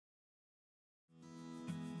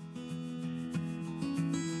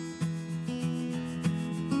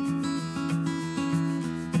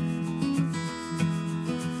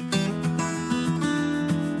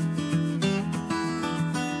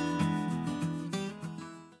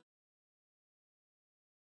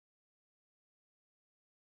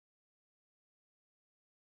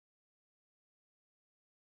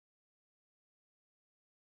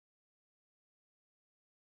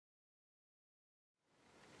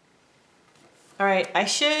All right, I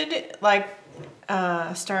should like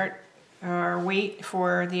start or wait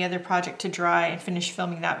for the other project to dry and finish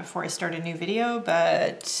filming that before I start a new video,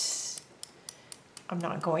 but I'm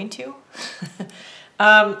not going to.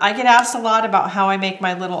 I get asked a lot about how I make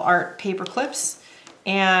my little art paper clips,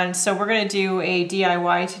 and so we're going to do a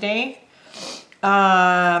DIY today,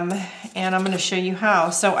 and I'm going to show you how.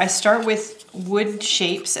 So I start with wood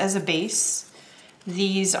shapes as a base.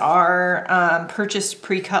 These are purchased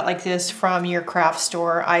pre-cut like this from your craft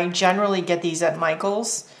store. I generally get these at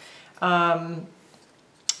Michael's.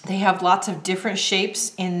 They have lots of different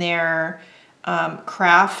shapes in their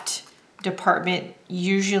craft department,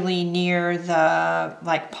 usually near the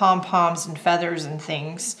like pom-poms and feathers and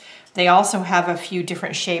things. They also have a few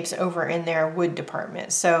different shapes over in their wood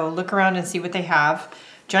department. So look around and see what they have.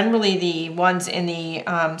 Generally the ones in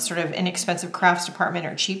the sort of inexpensive crafts department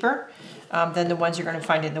are cheaper than the ones you're going to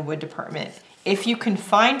find in the wood department. If you can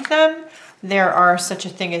find them, there are such a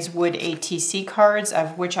thing as wood ATC cards,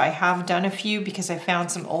 of which I have done a few because I found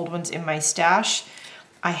some old ones in my stash.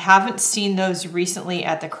 I haven't seen those recently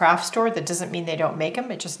at the craft store. That doesn't mean they don't make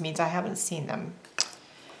them, it just means I haven't seen them.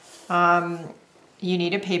 You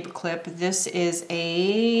need a paper clip. This is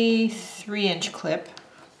a 3-inch clip,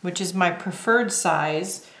 which is my preferred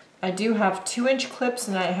size. I do have 2-inch clips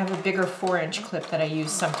and I have a bigger 4-inch clip that I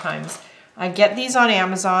use sometimes. I get these on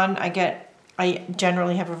Amazon. I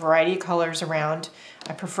generally have a variety of colors around.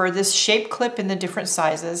 I prefer this shape clip in the different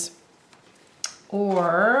sizes,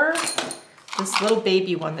 or this little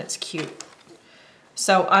baby one that's cute.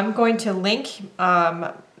 So I'm going to link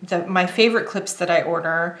my favorite clips that I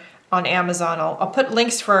order on Amazon. I'll put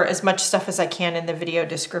links for as much stuff as I can in the video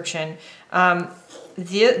description.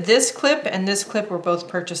 This clip and this clip were both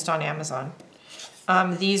purchased on Amazon.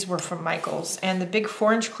 These were from Michael's. And the big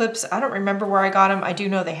 4-inch clips, I don't remember where I got them. I do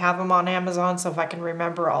know they have them on Amazon, so if I can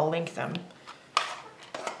remember, I'll link them.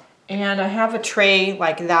 And I have a tray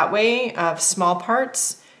like that way of small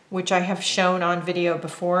parts, which I have shown on video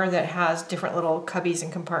before, that has different little cubbies and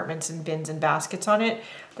compartments and bins and baskets on it,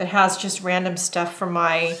 that has just random stuff from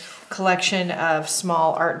my collection of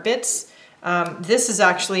small art bits. This is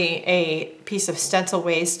actually a piece of stencil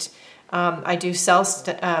waste. I do sell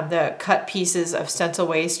the cut pieces of stencil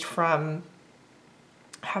waste from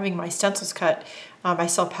having my stencils cut. I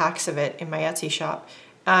sell packs of it in my Etsy shop.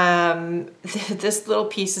 This little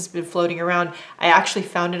piece has been floating around. I actually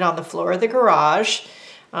found it on the floor of the garage.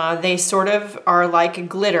 They sort of are like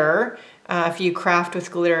glitter. If you craft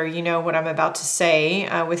with glitter, you know what I'm about to say.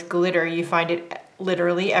 With glitter, you find it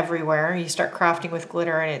literally everywhere. You start crafting with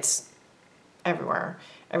glitter and it's everywhere.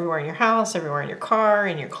 Everywhere in your house, everywhere in your car,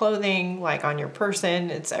 in your clothing, like on your person,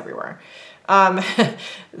 it's everywhere.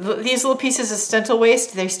 These little pieces of stencil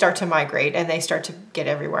waste, they start to migrate and they start to get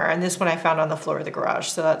everywhere. And this one I found on the floor of the garage,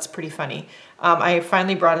 so that's pretty funny. I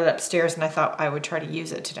finally brought it upstairs and I thought I would try to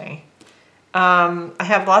use it today. I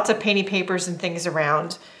have lots of painty papers and things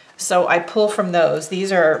around, so I pull from those.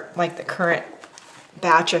 These are like the current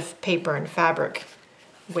batch of paper and fabric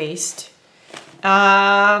waste.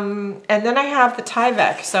 And then I have the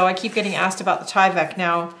Tyvek. So I keep getting asked about the Tyvek.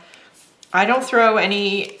 Now, I don't throw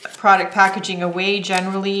any product packaging away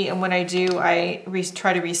generally, and when I do, I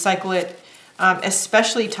try to recycle it,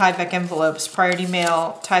 especially Tyvek envelopes. Priority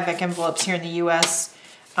Mail Tyvek envelopes here in the US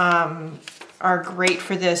are great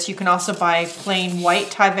for this. You can also buy plain white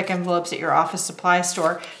Tyvek envelopes at your office supply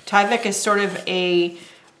store. Tyvek is sort of a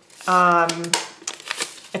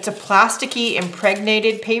it's a plasticky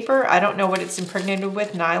impregnated paper. I don't know what it's impregnated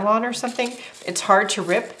with, nylon or something. It's hard to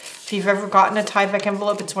rip. If you've ever gotten a Tyvek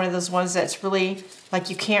envelope, it's one of those ones that's really, like,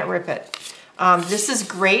 you can't rip it. This is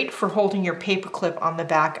great for holding your paper clip on the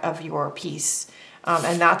back of your piece.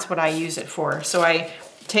 And that's what I use it for. So I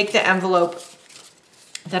take the envelope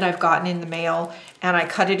that I've gotten in the mail and I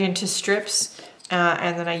cut it into strips,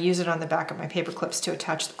 and then I use it on the back of my paper clips to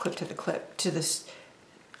attach the clip to the clip, to this,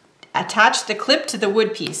 attach the clip to the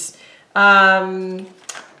wood piece.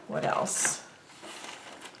 What else?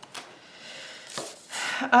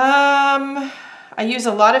 I use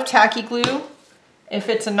a lot of tacky glue. If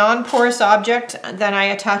it's a non-porous object, then I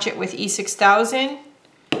attach it with E6000.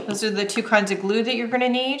 Those are the two kinds of glue that you're going to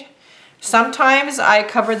need. Sometimes I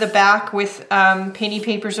cover the back with painty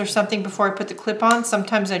papers or something before I put the clip on.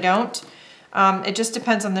 Sometimes I don't. It just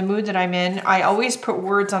depends on the mood that I'm in. I always put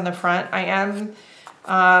words on the front. I am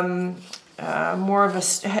more of a...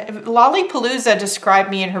 Lollipalooza described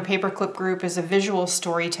me in her paperclip group as a visual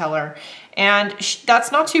storyteller, and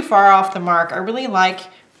that's not too far off the mark. I really like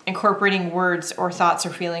incorporating words or thoughts or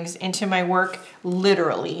feelings into my work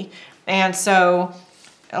literally, and so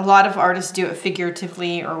a lot of artists do it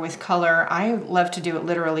figuratively or with color. I love to do it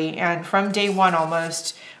literally, and from day one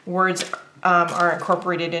almost, words are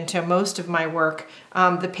incorporated into most of my work.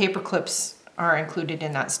 The paper clips are included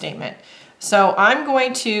in that statement. So I'm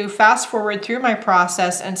going to fast forward through my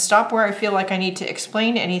process and stop where I feel like I need to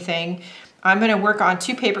explain anything. I'm going to work on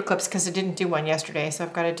 2 paper clips because I didn't do one yesterday, so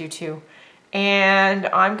I've got to do 2. And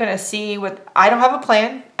I'm going to see what, I don't have a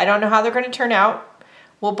plan. I don't know how they're going to turn out.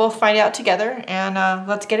 We'll both find out together, and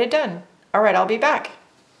let's get it done. All right, I'll be back.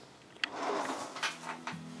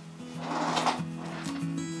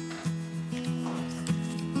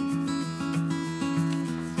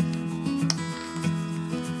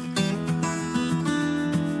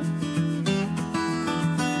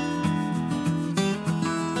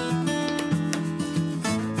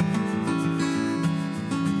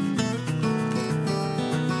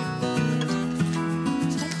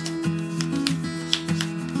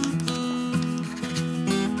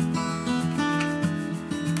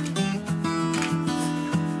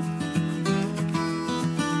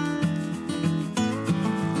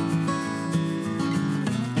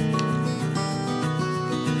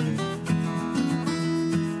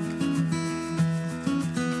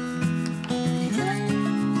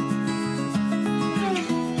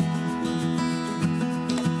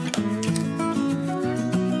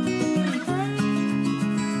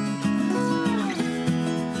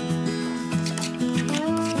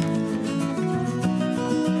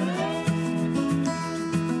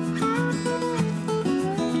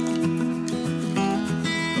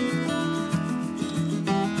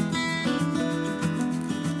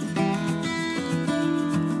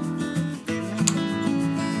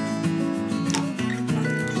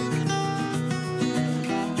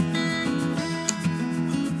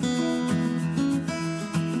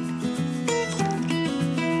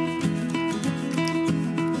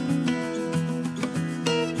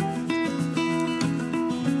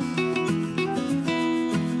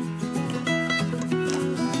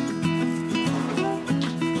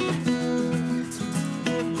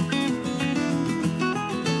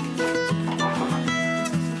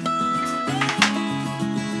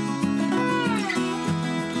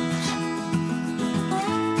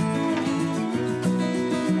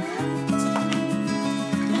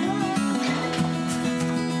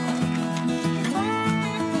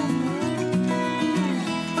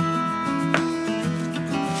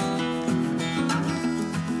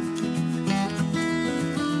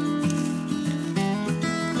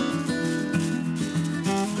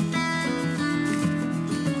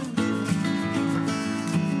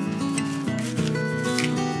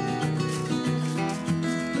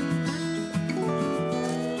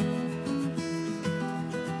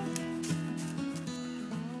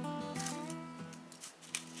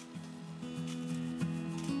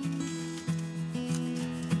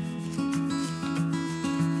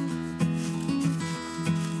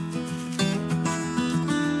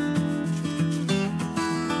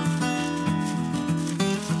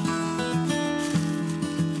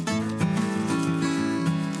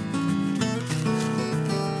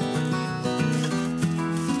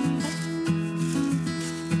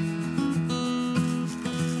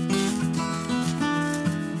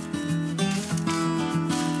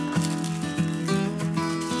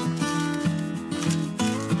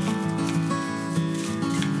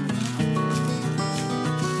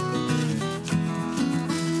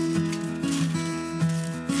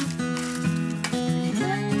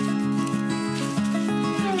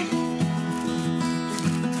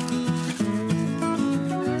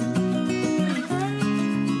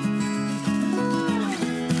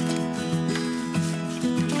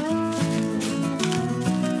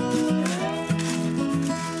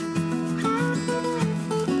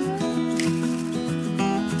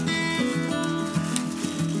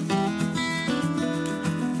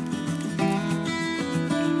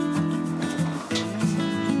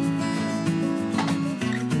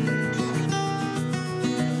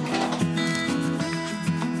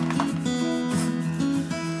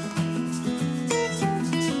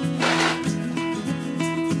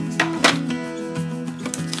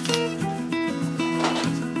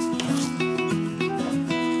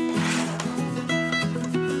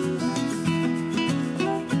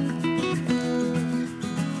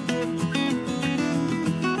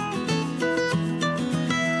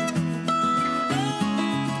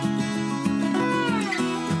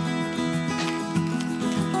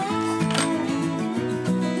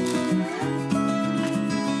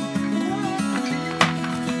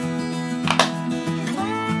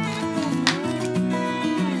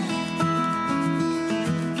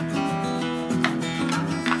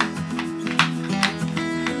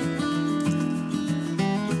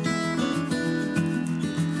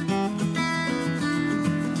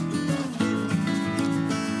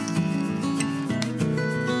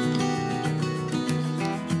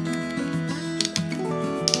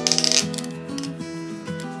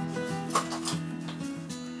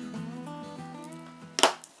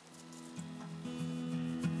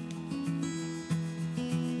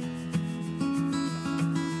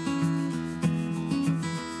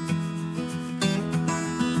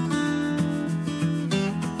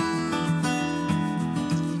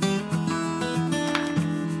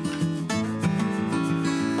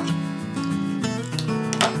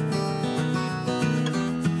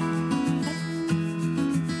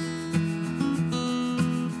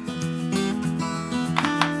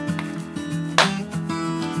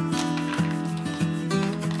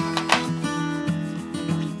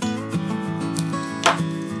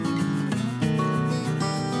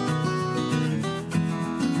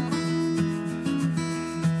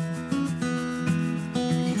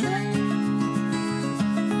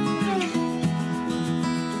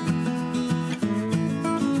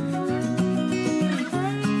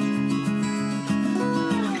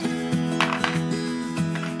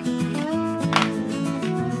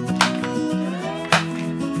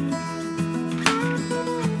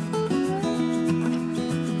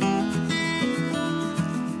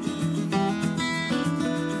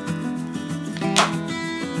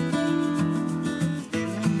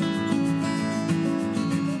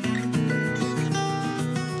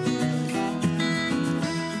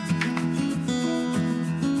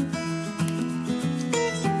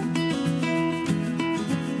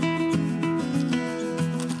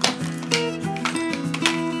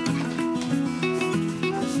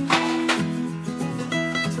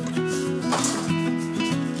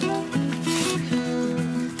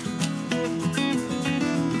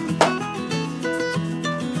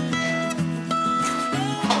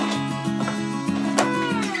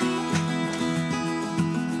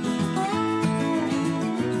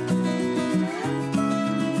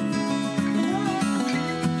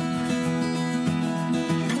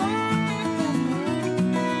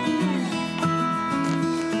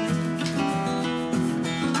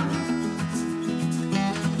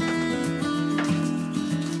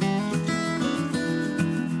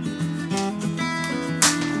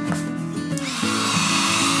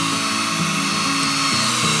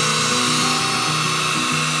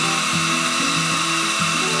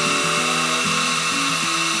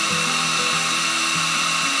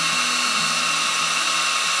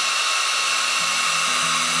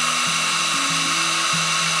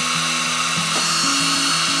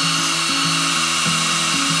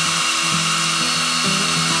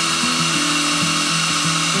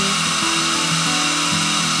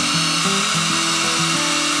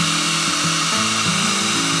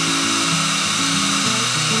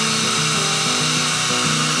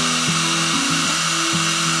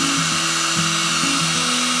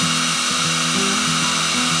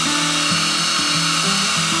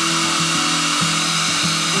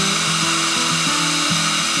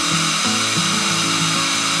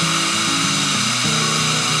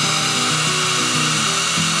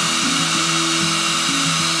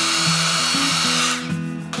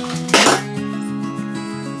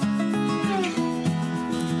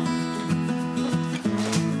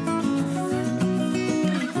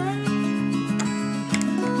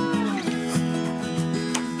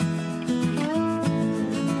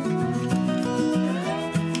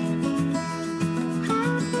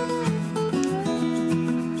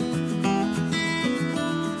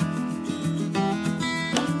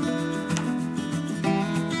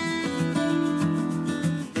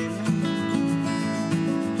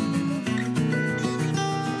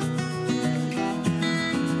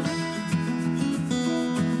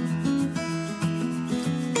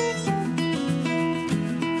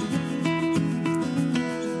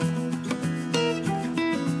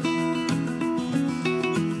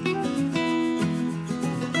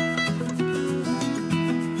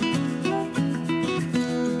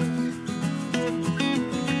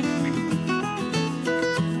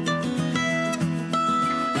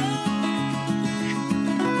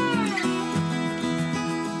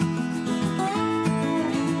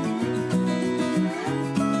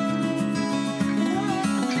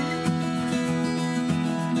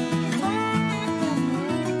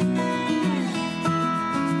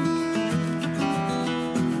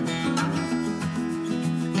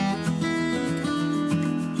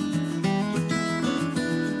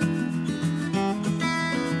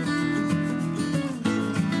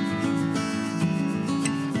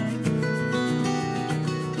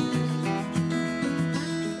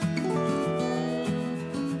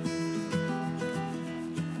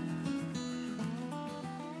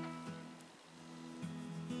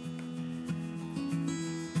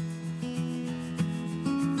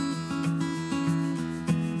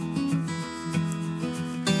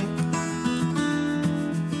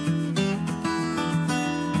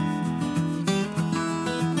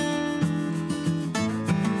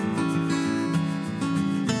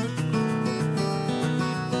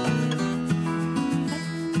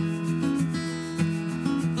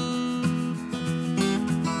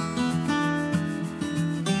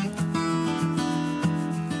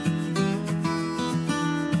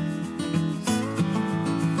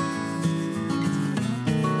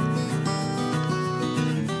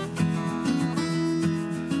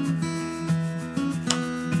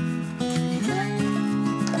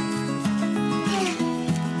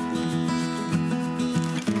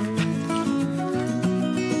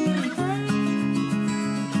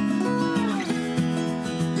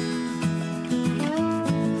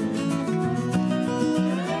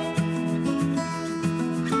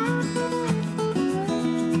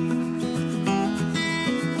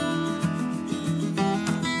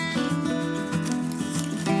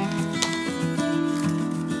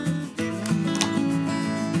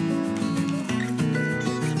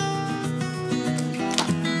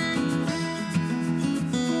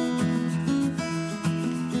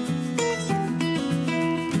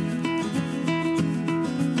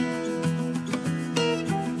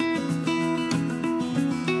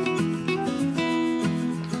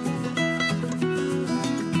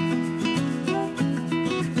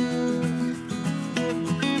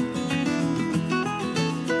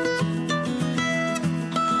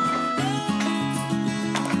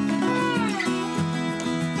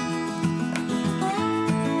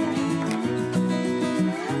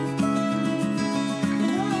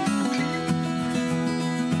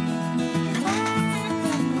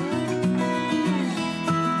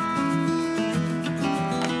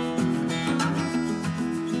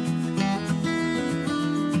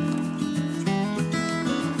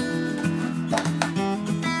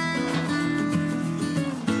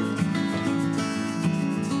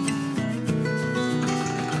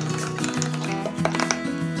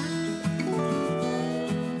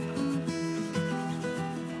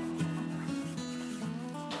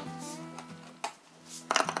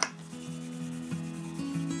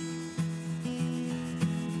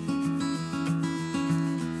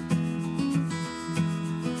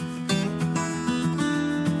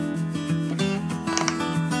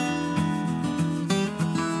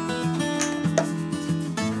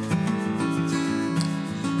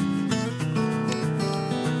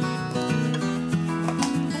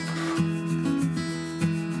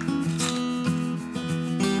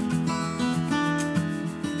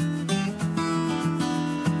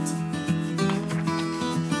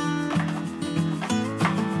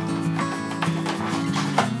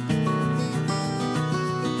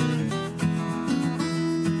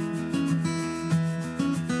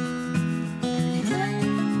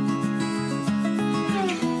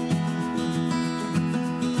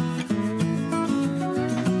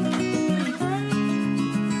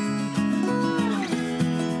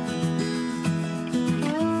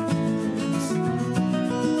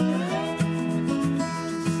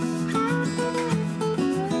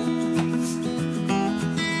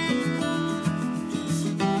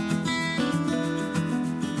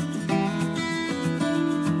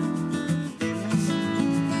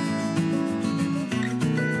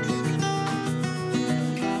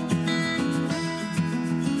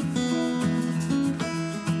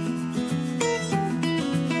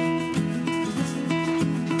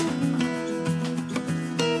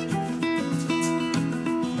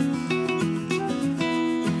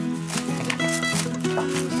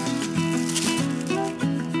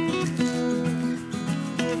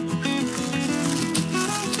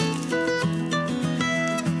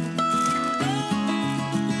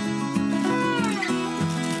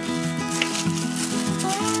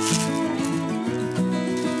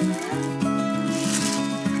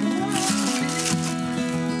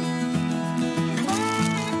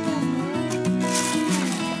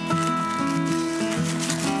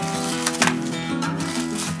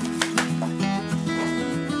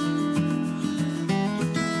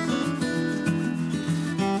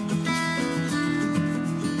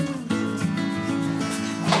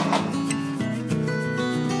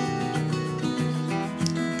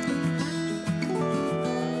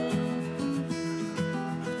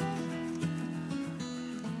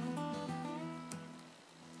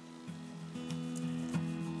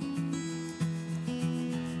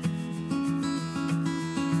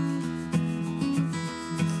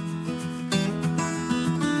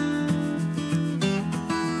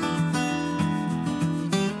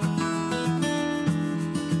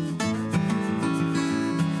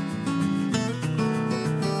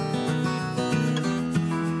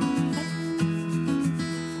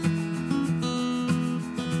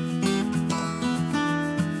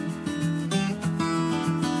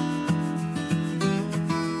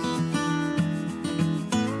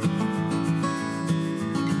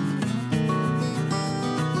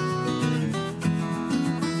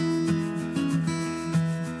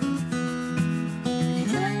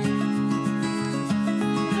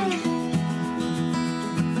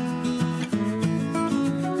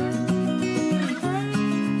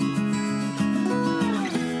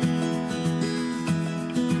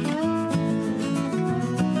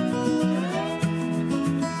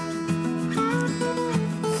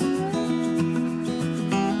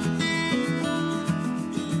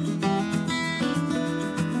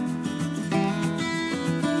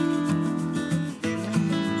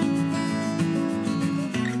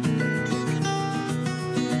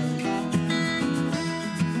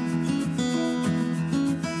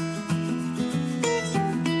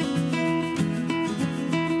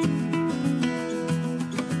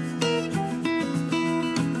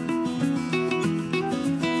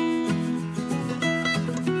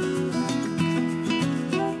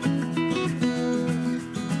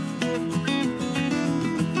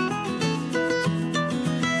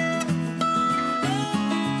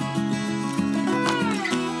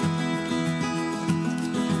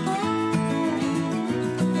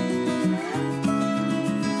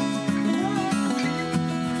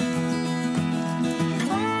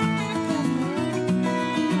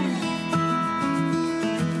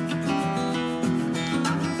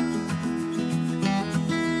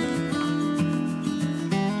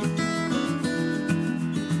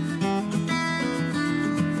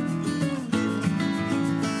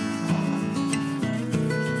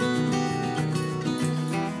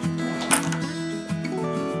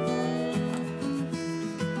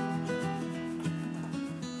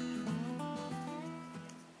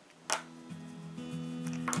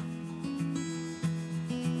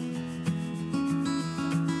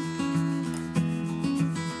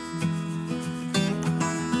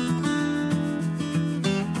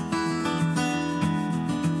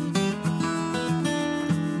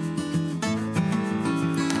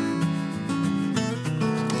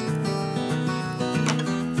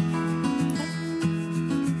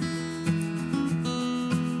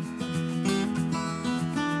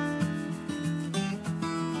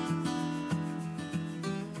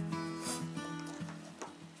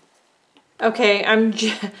 Okay, I'm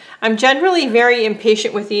generally very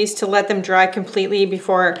impatient with these to let them dry completely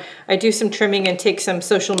before I do some trimming and take some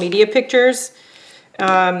social media pictures.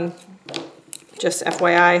 Just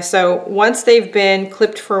FYI. So once they've been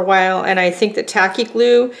clipped for a while, and I think that tacky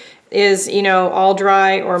glue is, you know, all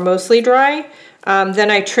dry or mostly dry, then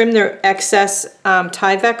I trim the excess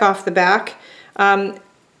Tyvek off the back.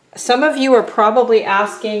 Some of you are probably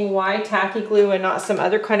asking why tacky glue and not some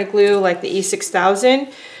other kind of glue like the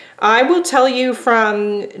E6000. I will tell you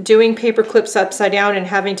from doing paper clips upside down and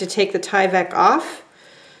having to take the Tyvek off,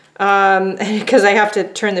 because I have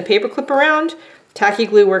to turn the paper clip around, tacky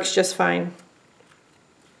glue works just fine.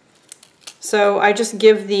 So I just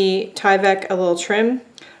give the Tyvek a little trim.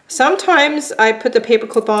 Sometimes I put the paper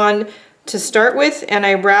clip on to start with and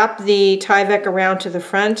I wrap the Tyvek around to the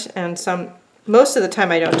front, and most of the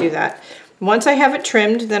time I don't do that. Once I have it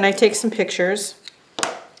trimmed, then I take some pictures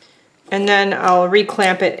and then I'll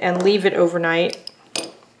reclamp it and leave it overnight.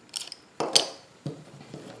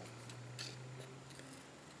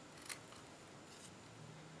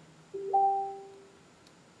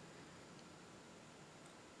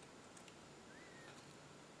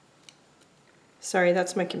 Sorry,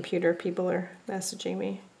 that's my computer. People are messaging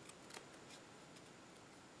me.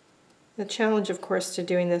 The challenge, of course, to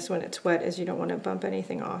doing this when it's wet is you don't want to bump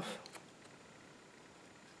anything off.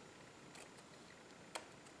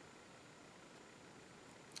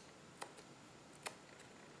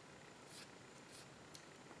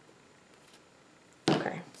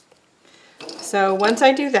 Okay. So once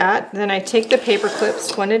I do that, then I take the paper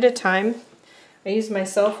clips one at a time. I use my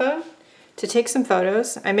cell phone to take some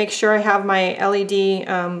photos. I make sure I have my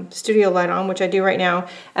LED studio light on, which I do right now,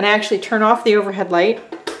 and I actually turn off the overhead light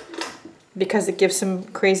because it gives some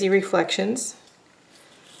crazy reflections.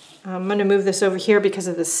 I'm going to move this over here because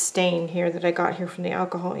of the stain here that I got here from the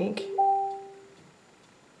alcohol ink.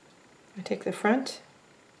 I take the front,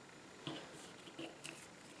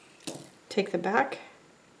 take the back.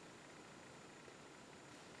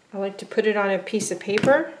 I like to put it on a piece of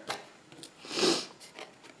paper.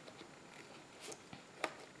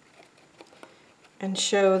 And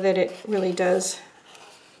show that it really does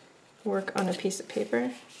work on a piece of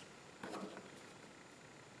paper.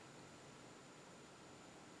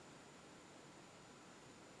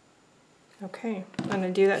 Okay, I'm going to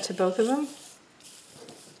do that to both of them.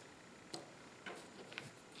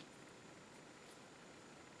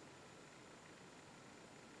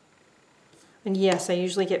 And yes, I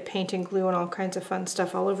usually get paint and glue and all kinds of fun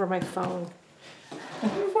stuff all over my phone.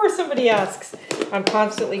 Before somebody asks, I'm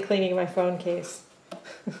constantly cleaning my phone case.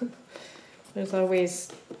 There's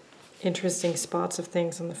always interesting spots of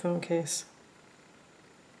things on the phone case.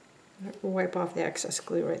 Wipe off the excess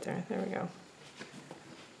glue right there. There we go.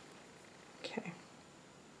 Okay.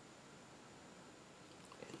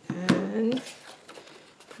 And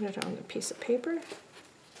put it on the piece of paper.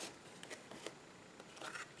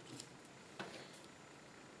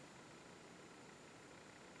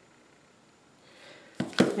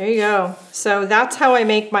 There you go. So that's how I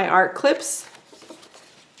make my art clips.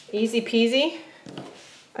 Easy peasy.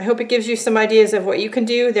 I hope it gives you some ideas of what you can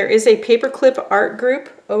do. There is a paperclip art group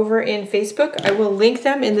over in Facebook. I will link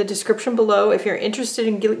them in the description below if you're interested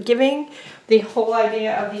in giving the whole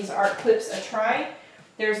idea of these art clips a try.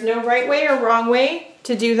 There's no right way or wrong way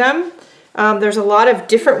to do them. There's a lot of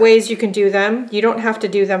different ways you can do them. You don't have to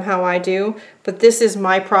do them how I do, but this is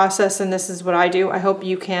my process and this is what I do. I hope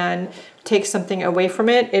you can take something away from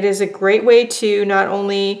it. It is a great way to not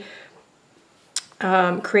only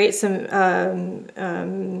create some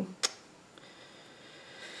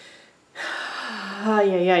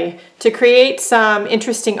to create some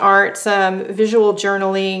interesting art, some visual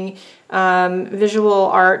journaling, visual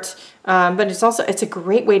art, but it's a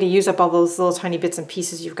great way to use up all those little tiny bits and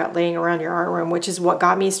pieces you've got laying around your art room, which is what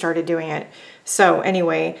got me started doing it. So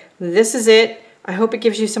anyway, this is it. I hope it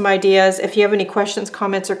gives you some ideas. If you have any questions,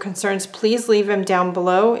 comments, or concerns, please leave them down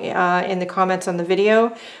below in the comments on the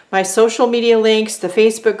video. My social media links, the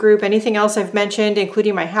Facebook group, anything else I've mentioned,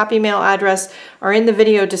 including my Happy Mail address, are in the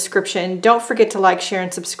video description. Don't forget to like, share,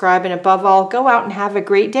 and subscribe. And above all, go out and have a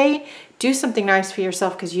great day. Do something nice for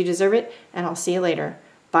yourself because you deserve it. And I'll see you later.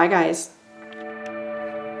 Bye, guys.